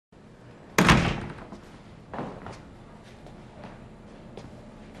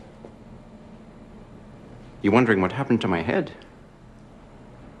You wondering what happened to my head?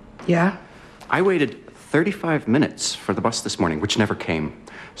 Yeah? I waited 35 minutes for the bus this morning, which never came.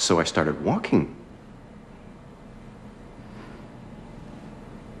 So I started walking.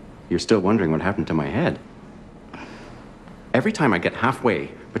 You're still wondering what happened to my head. Every time I get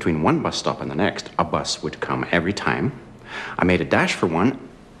halfway between one bus stop and the next, a bus would come every time. I made a dash for one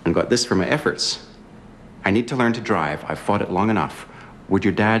and got this for my efforts. I need to learn to drive. I've fought it long enough. Would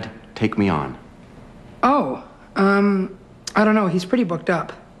your dad take me on? Oh, I don't know. He's pretty booked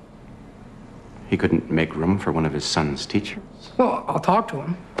up. He couldn't make room for one of his son's teachers? Well, I'll talk to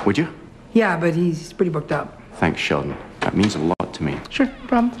him. Would you? Yeah, but he's pretty booked up. Thanks, Sheldon. That means a lot to me. Sure, no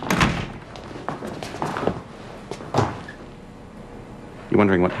problem. You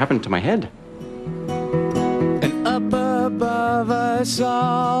wondering what happened to my head? And up above us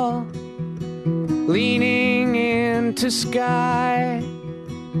all, leaning into sky,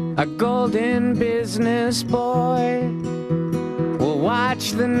 a golden business boy will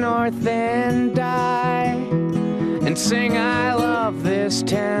watch the north end die and sing I love this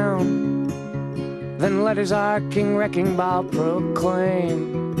town. Then let his arcing wrecking ball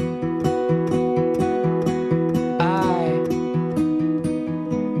proclaim, I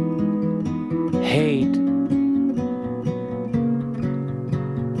hate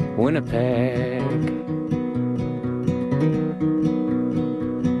Winnipeg.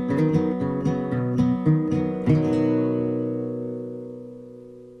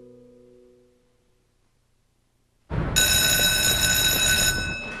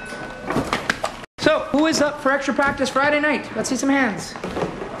 So, who is up for extra practice Friday night? Let's see some hands.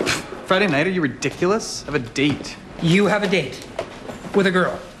 Friday night? Are you ridiculous? I have a date. You have a date. With a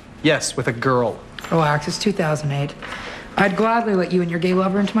girl. Yes, with a girl. Relax, it's 2008. I'd gladly let you and your gay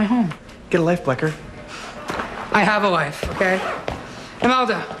lover into my home. Get a life, Blecker. I have a life, okay?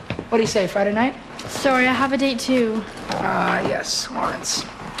 Imelda, what do you say, Friday night? Sorry, I have a date too. Yes, Lawrence.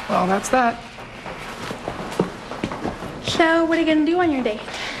 Well, that's that. So, what are you gonna do on your date?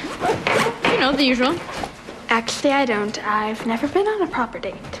 You know, the usual. Actually, I don't. I've never been on a proper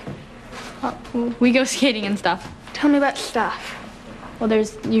date. We go skating and stuff. Tell me about stuff. Well,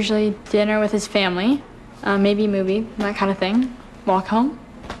 there's usually dinner with his family, maybe a movie, that kind of thing. Walk home.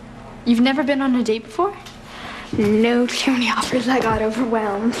 You've never been on a date before? No, too many offers. I got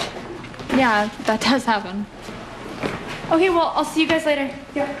overwhelmed. Yeah, that does happen. Okay, well, I'll see you guys later.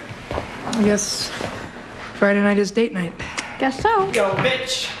 Yeah. I guess Friday night is date night. Guess so. Yo,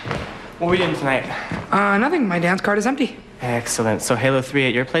 bitch! What are we doing tonight? Nothing. My dance card is empty. Excellent. So Halo 3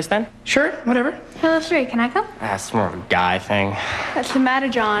 at your place then? Sure, whatever. Halo 3, can I come? That's more of a guy thing. What's the matter,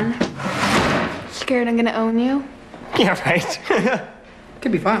 John? Scared I'm gonna own you? Yeah, right.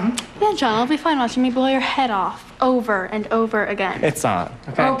 Could be fun. Yeah, John, I'll be fine watching me blow your head off over and over again. It's on,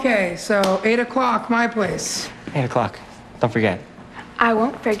 okay? Okay, so 8 o'clock, my place. 8 o'clock. Don't forget. I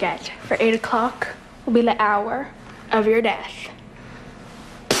won't forget. For 8 o'clock will be the hour of your death.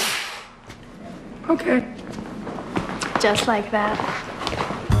 Okay. Just like that.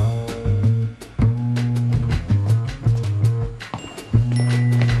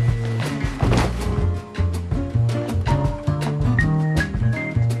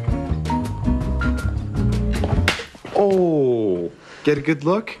 Oh, get a good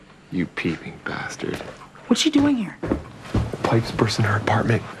look? You peeping bastard. What's she doing here? Pipes burst in her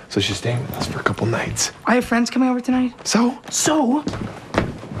apartment, so she's staying with us for a couple nights. I have friends coming over tonight. So? So?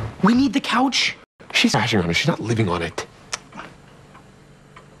 We need the couch. She's crashing on it. She's not living on it.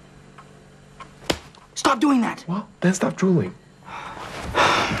 Stop doing that. Well, then stop drooling.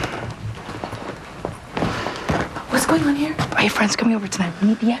 What's going on here? I have friends coming over tonight. We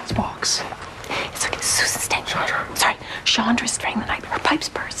need the Xbox. It's okay. Susan's staying. Sorry, Chandra's staying the night. Her pipes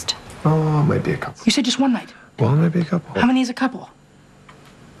burst. Oh, might be a couple. You said just one night. Well, maybe a couple. How many is a couple?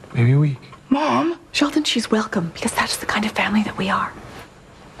 Maybe a week. Mom? Sheldon, she's welcome, because that's the kind of family that we are.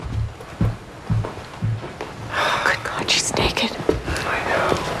 Good God, she's naked. I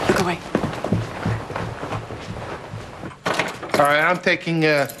know. Look away. All right, I'm taking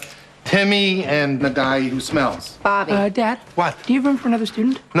Timmy and the guy who smells. Bobby. Dad? What? Do you have room for another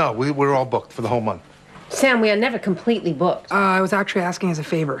student? No, we're all booked for the whole month. Sam, we are never completely booked. I was actually asking as a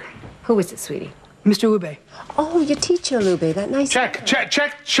favor. Who is it, sweetie? Mr. Lube. Oh, your teacher, Lube. That nice. Check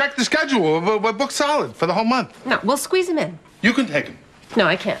the schedule. We're booked solid for the whole month. No, we'll squeeze him in. You can take him. No,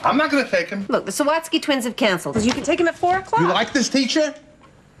 I can't. I'm not going to take him. Look, the Sawatsky twins have canceled. You can take him at 4 o'clock. You like this teacher?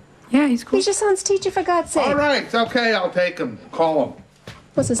 Yeah, he's cool. He's your son's teacher, for God's sake. All right, okay, I'll take him. Call him.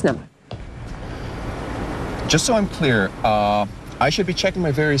 What's his number? Just so I'm clear, I should be checking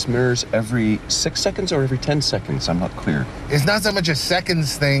my various mirrors every 6 seconds or every 10 seconds. I'm not clear. It's not so much a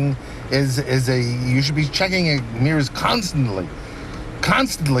seconds thing you should be checking your mirrors constantly.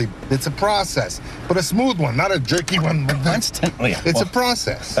 Constantly. It's a process. But a smooth one, not a jerky one. Constantly. It's a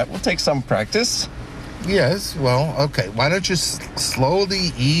process. That will take some practice. Yes, well, okay. Why don't you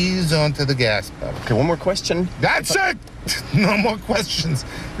slowly ease onto the gas pedal? Okay, one more question. That's it! No more questions.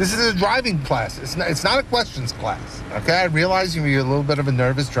 This is a driving class. It's not a questions class. Okay, I realize you're a little bit of a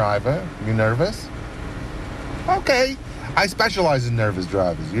nervous driver. You nervous? Okay. I specialize in nervous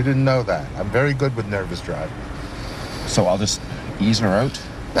drivers. You didn't know that. I'm very good with nervous drivers. So I'll just ease her out?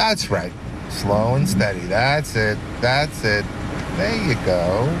 That's right. Slow and steady. That's it. That's it. There you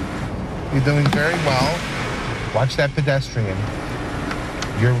go. You're doing very well. Watch that pedestrian.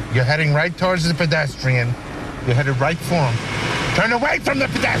 You're heading right towards the pedestrian. You're headed right for him. Turn away from the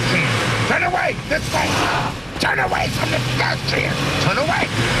pedestrian. Turn away. This way. Turn away from the pedestrian. Turn away.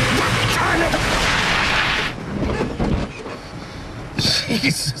 Turn away.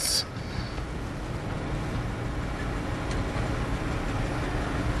 Jesus.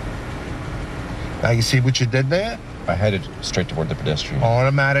 Now you see what you did there? I headed straight toward the pedestrian.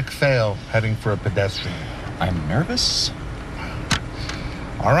 Automatic fail, heading for a pedestrian. I'm nervous.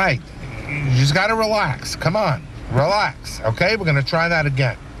 All right, you just gotta relax. Come on, relax, okay? We're gonna try that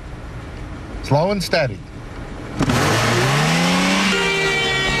again. Slow and steady.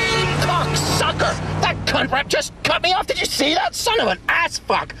 Cocksucker! That cunt rep just cut me off. Did you see that? Son of an ass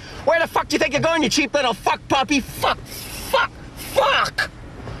fuck! Where the fuck do you think you're going, you cheap little fuck puppy? Fuck!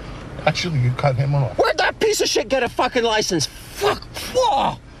 Actually, you cut him off. Where'd that piece of shit get a fucking license? Fuck!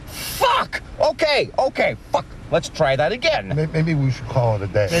 Whoa! Fuck! Okay, fuck. Let's try that again. Maybe we should call it a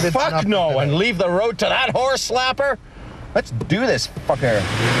day. Fuck no, and leave the road to that horse slapper? Let's do this, fucker.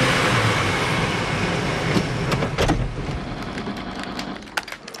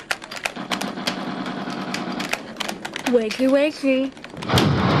 Wakey, wakey.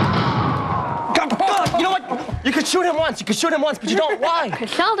 You know what? You could shoot him once, but you don't. Why? Because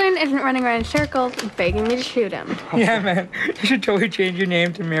Sheldon isn't running around in circles begging me to shoot him. Yeah, man. You should totally change your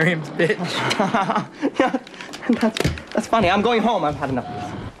name to Miriam's bitch. Yeah, that's funny. I'm going home. I've had enough of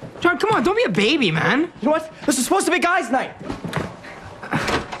this. John, come on. Don't be a baby, man. You know what? This is supposed to be guys' night.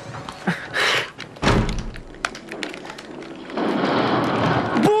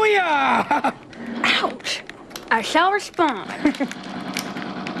 Booyah! Ouch. I shall respond.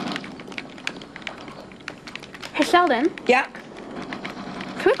 Hey, Sheldon. Yeah?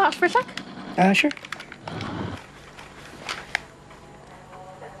 Can we pause for a sec? Sure.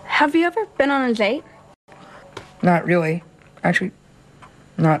 Have you ever been on a date? Not really. Actually,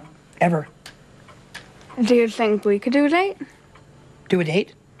 not ever. Do you think we could do a date? Do a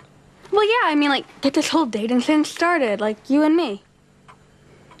date? Well, yeah, I mean, like, get this whole dating thing started, like you and me.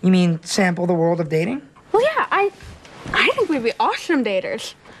 You mean sample the world of dating? Well, yeah, I think we'd be awesome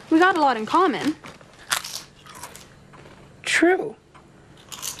daters. We got a lot in common. True.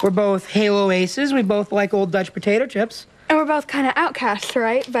 We're both Halo aces. We both like old Dutch potato chips. And we're both kind of outcasts,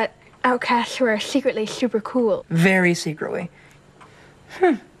 right? But outcasts who are secretly super cool. Very secretly.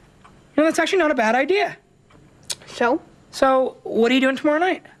 You know, that's actually not a bad idea. So? So, what are you doing tomorrow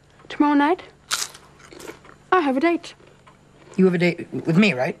night? Tomorrow night? I have a date. You have a date with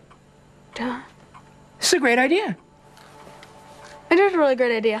me, right? Duh. This is a great idea. It is a really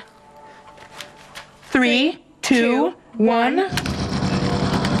great idea. 3, 2, 1.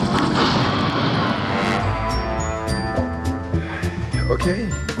 Okay.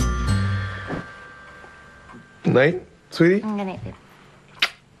 Night, sweetie? Good night, babe.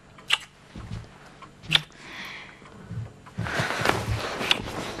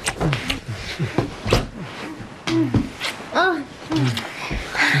 Oh.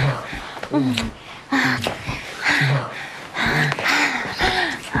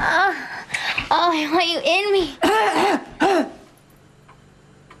 Oh, I want you in me.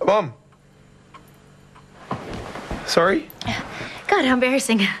 Mom. Sorry? God, how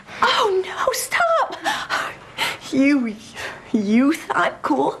embarrassing. Oh, no, stop. You thought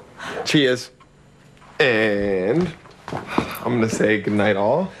cool. She is. And I'm gonna say goodnight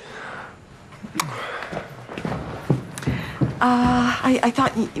all. I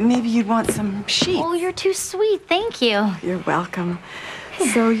thought maybe you'd want some sheets. Oh, you're too sweet. Thank you. You're welcome.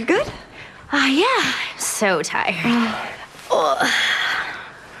 So, you good? Yeah, I'm so tired. Oh,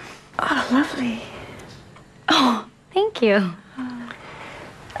 lovely. Oh, thank you.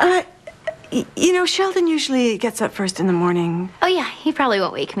 You know, Sheldon usually gets up first in the morning. Oh, yeah, he probably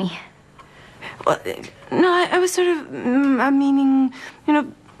won't wake me. Well, no, I was sort of meaning, you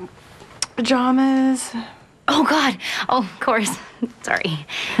know, pajamas. Oh, God. Oh, of course. Sorry.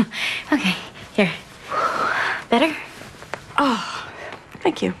 Okay, here. Better? Oh,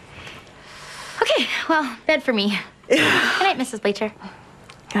 thank you. Okay, well, bed for me. Good night, Mrs. Bleacher.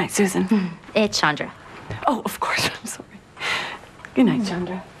 Good night, Susan. It's Chandra. Oh, of course. I'm sorry. Good night,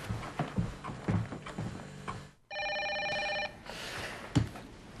 Chandra.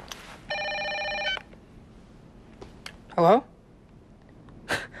 Hello?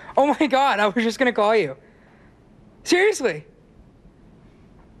 Oh my God, I was just gonna call you. Seriously?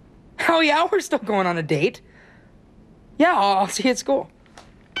 Hell yeah, we're still going on a date. Yeah, I'll see you at school.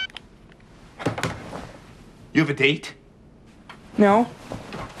 You have a date? No,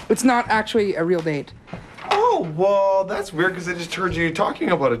 it's not actually a real date. Oh, well, that's weird because I just heard you talking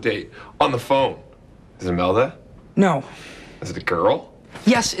about a date on the phone. Is it Melda? No. Is it a girl?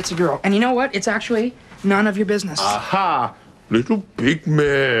 Yes, it's a girl. And you know what? It's actually none of your business. Aha! Little big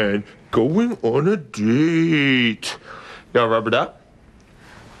man going on a date. Y'all rubbered up?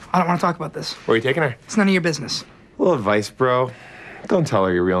 I don't want to talk about this. Where are you taking her? It's none of your business. A little advice, bro. Don't tell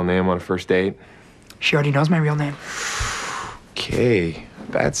her your real name on a first date. She already knows my real name. Okay,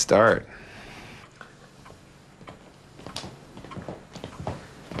 bad start.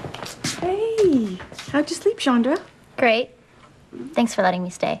 Hey, how'd you sleep, Chandra? Great. Thanks for letting me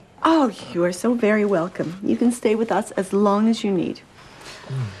stay. Oh, you are so very welcome. You can stay with us as long as you need.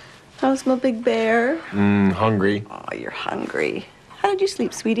 How's my big bear? Hungry. Oh, you're hungry. How did you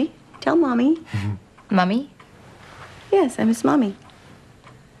sleep, sweetie? Tell Mommy. Mummy? Yes, I miss Mommy.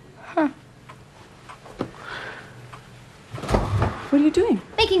 Huh. What are you doing?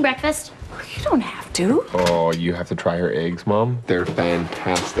 Making breakfast. You don't have to. Oh, you have to try her eggs, Mom. They're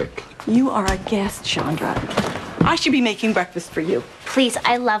fantastic. You are a guest, Chandra. I should be making breakfast for you. Please,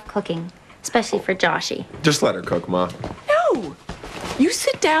 I love cooking, especially for Joshy. Just let her cook, Ma. No! You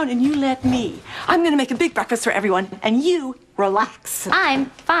sit down and you let me. I'm gonna make a big breakfast for everyone, and you relax. I'm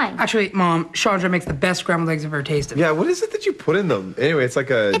fine. Actually, Mom, Chandra makes the best scrambled eggs I've ever tasted. Yeah, what is it that you put in them? Anyway, it's like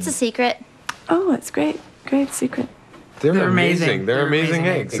a... It's a secret. Oh, it's great. Great secret. They're amazing. They're amazing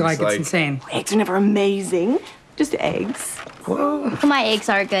eggs. It's like it's insane. Eggs are never amazing. Just eggs. Whoa. Well, my eggs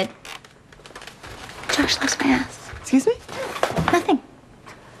are good. Josh loves my ass. Excuse me? Nothing.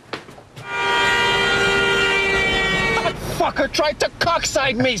 That fucker tried to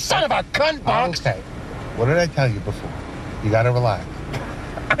cockside me, son of a cunt box. Okay. What did I tell you before? You gotta relax.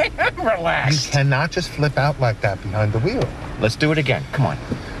 I am You relaxed. cannot just flip out like that behind the wheel. Let's do it again. Come on.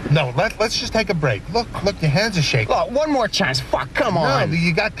 No, let's just take a break. Look, your hands are shaking. Look, one more chance. Fuck, come on. No,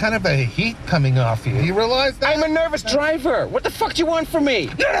 you got kind of a heat coming off you. You realize that? I'm a nervous driver. What the fuck do you want from me?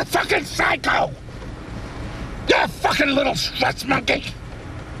 You're a fucking psycho! You're a fucking little stress monkey!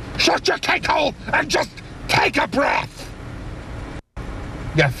 Shut your cake hole and just take a breath!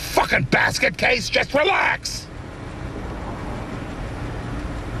 You fucking basket case, just relax!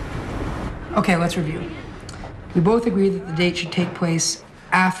 Okay, let's review. We both agree that the date should take place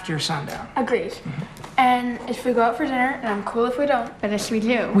after sundown. Agreed. And if we go out for dinner, and I'm cool if we don't. But if we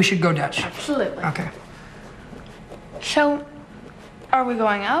do. We should go Dutch. Absolutely. Okay. So, are we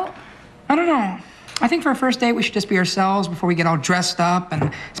going out? I don't know. I think for a first date, we should just be ourselves before we get all dressed up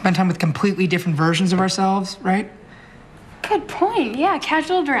and spend time with completely different versions of ourselves, right? Good point. Yeah,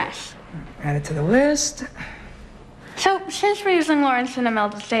 casual dress. Add it to the list. So, since we're using Lawrence and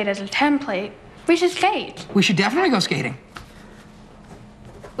Imelda's date as a template, we should skate. We should definitely go skating.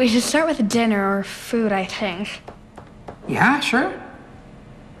 We should start with dinner or food, I think. Yeah, sure.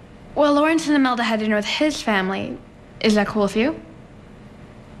 Well, Lawrence and Imelda had dinner with his family. Is that cool with you?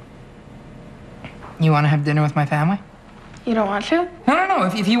 You want to have dinner with my family? You don't want to? No.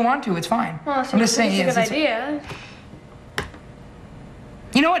 If you want to, it's fine. Well, I'm just saying it's a good idea.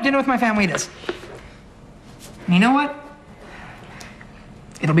 You know what? Dinner with my family it is. And you know what?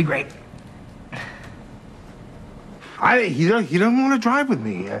 It'll be great. He doesn't want to drive with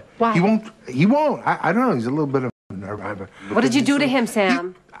me. Why? He won't. I don't know. He's a little bit of a nerve. What did you do to him,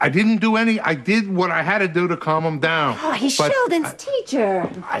 Sam? I didn't do any. I did what I had to do to calm him down. Oh, he's But Sheldon's teacher.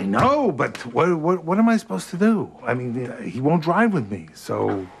 I know, but what am I supposed to do? I mean, he won't drive with me,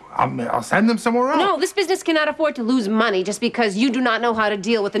 so I'll send him somewhere else. No, this business cannot afford to lose money just because you do not know how to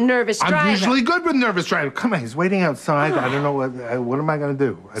deal with a nervous driver. I'm usually good with nervous drivers. Come on, he's waiting outside. I don't know what am I going to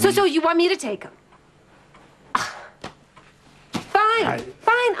do? So you want me to take him?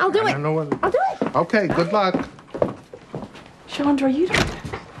 Fine, I'll do it. I don't know what. I'll do it. Okay, good luck. Chandra, you don't have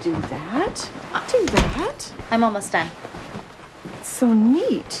to do that. Do that. I'm almost done. It's so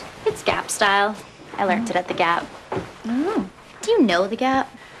neat. It's Gap style. I learned it at the Gap. Oh. Do you know the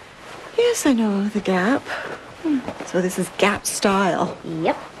Gap? Yes, I know the Gap. So this is Gap style.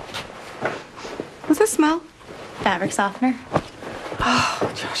 Yep. What's that smell? Fabric softener.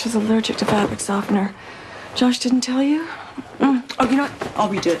 Oh, Josh is allergic to fabric softener. Josh didn't tell you? Oh, you know what? I'll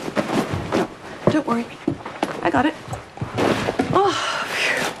redo it. No, don't worry. I got it. Oh,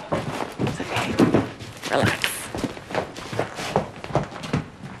 phew. It's okay. Relax.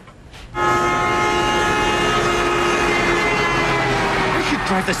 I should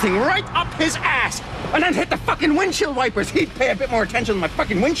drive this thing right up his ass and then hit the fucking windshield wipers. He'd pay a bit more attention to my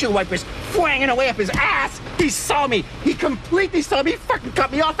fucking windshield wipers fwanging away up his ass. He saw me. He completely saw me. He fucking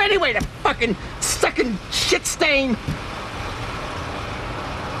cut me off anyway, the fucking sucking shit stain.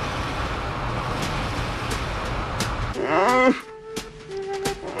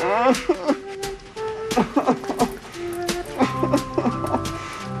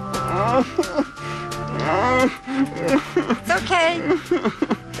 It's okay.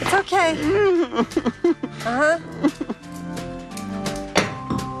 It's okay. Uh-huh.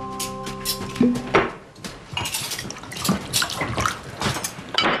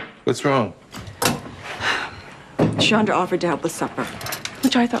 What's wrong? Chandra offered to help with supper,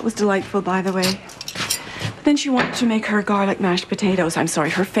 which I thought was delightful, by the way. But then she wanted to make her garlic mashed potatoes. I'm sorry,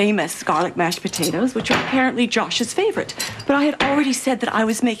 her famous garlic mashed potatoes, which are apparently Josh's favorite. But I had already said that I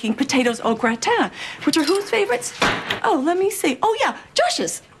was making potatoes au gratin, which are whose favorites? Oh, let me see. Oh, yeah,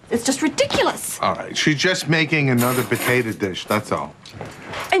 Josh's. It's just ridiculous. All right, she's just making another potato dish, that's all.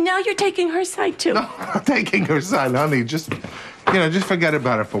 And now you're taking her side, too. No, I'm not taking her side, honey. Just forget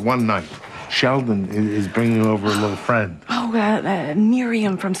about it for one night. Sheldon is bringing over a little friend. Oh,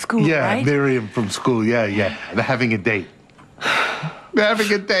 Miriam from school, Yeah, right? Miriam from school, yeah. They're having a date. They're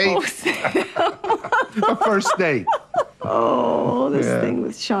having a date. A first date. Oh, this thing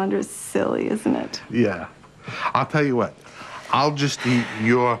with Chandra's silly, isn't it? Yeah. I'll tell you what. I'll just eat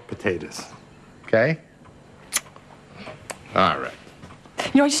your potatoes. Okay? All right.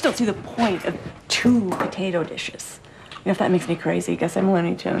 You know, I just don't see the point of 2 potato dishes. You know, if that makes me crazy, guess I'm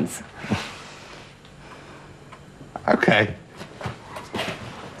Looney Tunes. Okay.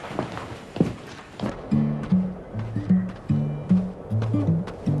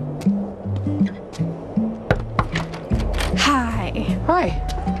 Hi. Hi.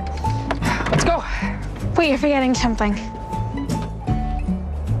 Let's go. Wait, you're forgetting something.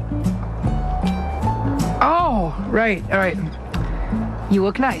 Oh, right. All right. You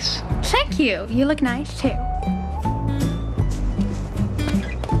look nice. Thank you. You look nice, too.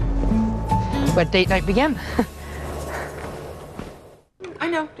 Let date night begin. I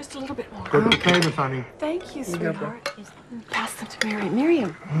know, just a little bit more. Good potatoes, honey. Thank you, sweetheart. Pass them to Miriam.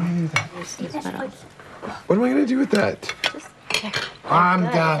 Miriam. What am I gonna do with that? I'm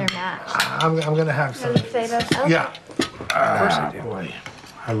done. I'm gonna have some. Yeah. Of course I do. Boy,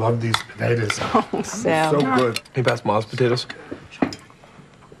 I love these potatoes. Oh, Sam. So good. Hey, pass Mom's potatoes.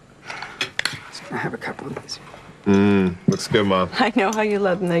 I have a couple of these. Looks good, Mom. I know how you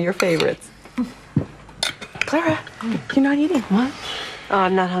love them. They're your favorites. Clara, you're not eating. What? Oh,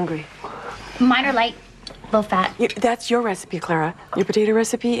 I'm not hungry. Mine are light, low fat. That's your recipe, Clara. Your potato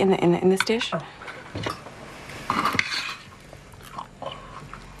recipe in this dish.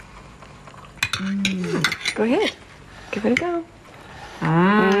 Go ahead. Give it a go.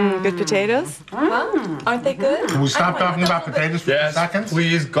 Good potatoes? Aren't they good? Can we stop talking about potatoes for a second?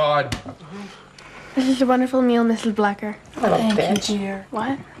 Please, God. This is a wonderful meal, Mrs. Blecker. Thank you, dear.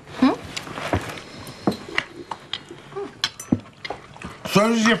 What? So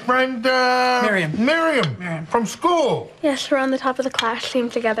is your friend, Miriam from school. Yes, we're on the top of the class team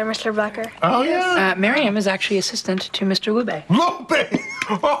together, Mr. Blecker. Oh, yeah? Miriam is actually assistant to Mr. Lube. Lube!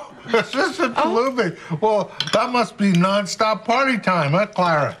 Oh, assistant to Lube. Well, that must be nonstop party time, huh,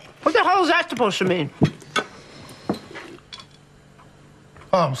 Clara? What the hell is that supposed to mean?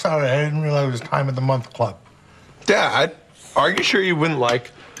 Oh, I'm sorry. I didn't realize it was time of the month club. Dad, are you sure you wouldn't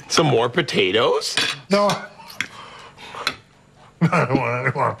like some more potatoes? No. I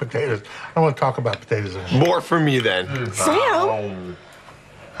don't want potatoes. I don't want to talk about potatoes anymore. More for me, then. Sam!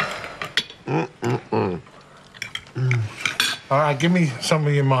 All right, give me some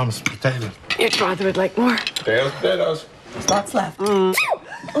of your mom's potatoes. Your father would like more. Potatoes. There's lots left. Oh,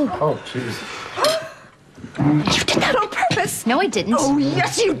 jeez. You did that on purpose. No, I didn't. Oh,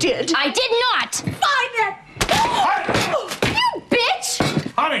 yes, you did. I did not. Fine then. You bitch!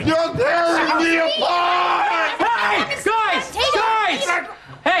 Honey, you're tearing me apart! Hey, guys!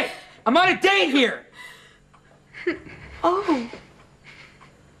 Hey, I'm on a date here. Oh.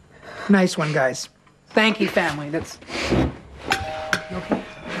 Nice one, guys. Thank you, family. That's. You okay?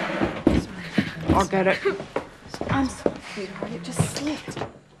 I'll get it. I'm sorry, sweetheart. It just slipped.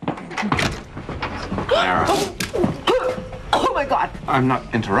 Oh my my God. I'm not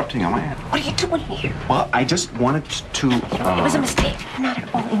interrupting, am I? What are you doing here? Well, I just wanted to... It was a mistake. I'm not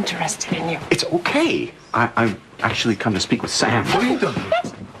at all interested in you. It's okay. I've actually come to speak with Sam. What are you doing?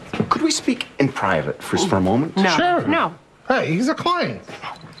 Could we speak in private for a moment? No. Sure. No. Hey, he's a client.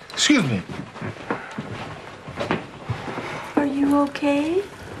 Excuse me. Are you okay?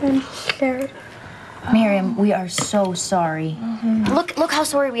 I'm scared. Miriam, we are so sorry. Look how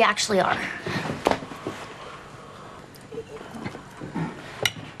sorry we actually are.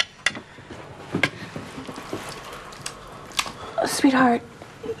 Sweetheart,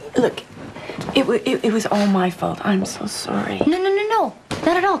 look, it was all my fault. I'm so sorry. No.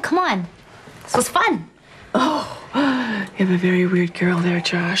 Not at all. Come on. This was fun. Oh, you have a very weird girl there,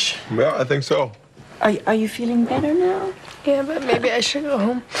 Josh. Yeah, I think so. Are you feeling better now? Yeah, but maybe I should go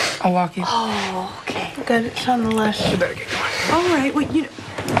home. I'll walk you. Oh, okay. Good, it's on the list. You better get going. All right, well, you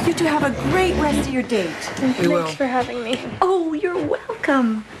two have a great rest of your date. Thanks for having me. Oh, you're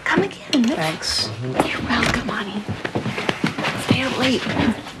welcome. Come again. Thanks. You're welcome, honey. Stay up late.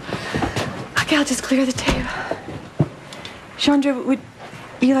 Okay, I'll just clear the table. Chandra, would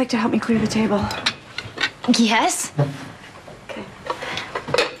you like to help me clear the table? Yes. Okay.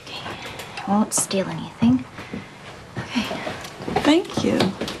 I won't steal anything. Okay. Thank you.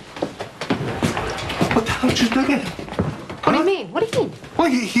 What the hell did you do to him? What do you mean? What do you mean? Well,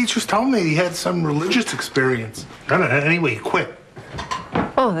 he just told me he had some religious experience. I don't know. Anyway, he quit.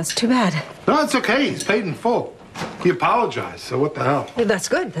 Oh, that's too bad. No, it's okay. He's paid in full. He apologized, so what the hell? Yeah, that's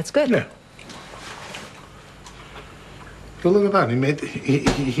good. That's good. Yeah. But look at that.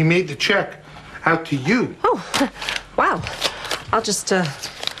 He made the check out to you. Oh, wow. I'll just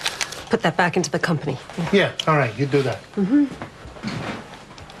put that back into the company. Yeah, all right. You do that. Mm-hmm.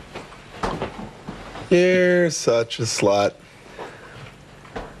 You're such a slut.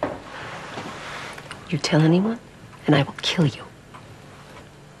 You tell anyone, and I will kill you.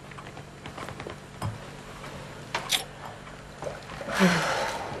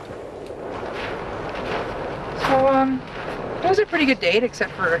 So, it was a pretty good date,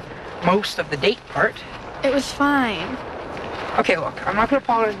 except for most of the date part. It was fine. Okay, look, I'm not gonna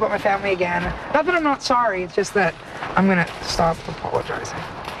apologize about my family again. Not that I'm not sorry, it's just that I'm gonna stop apologizing.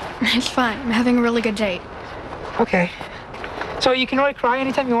 It's fine. I'm having a really good date. Okay. So you can really cry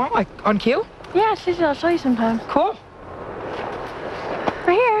anytime you want, like on cue? Yeah, Susie, I'll show you sometime. Cool.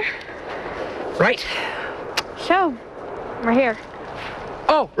 Right here. Right. Show. Right here.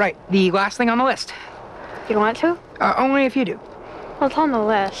 Oh, right. The last thing on the list. You want to? Only if you do. Well, it's on the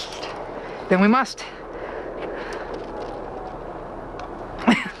list. Then we must.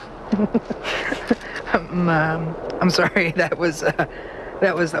 I'm sorry. That was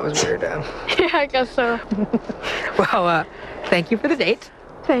weird. Yeah, I guess so. Well, thank you for the date.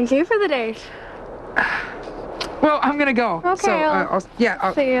 Thank you for the date. Well, I'm gonna go. Okay. So, I'll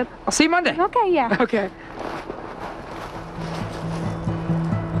see you. I'll see you Monday. Okay. Yeah. Okay.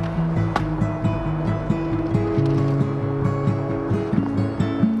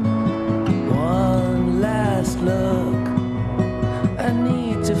 One last look. I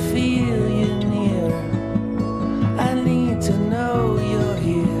need to feel you near. I need to know you're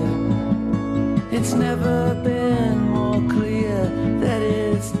here. It's never been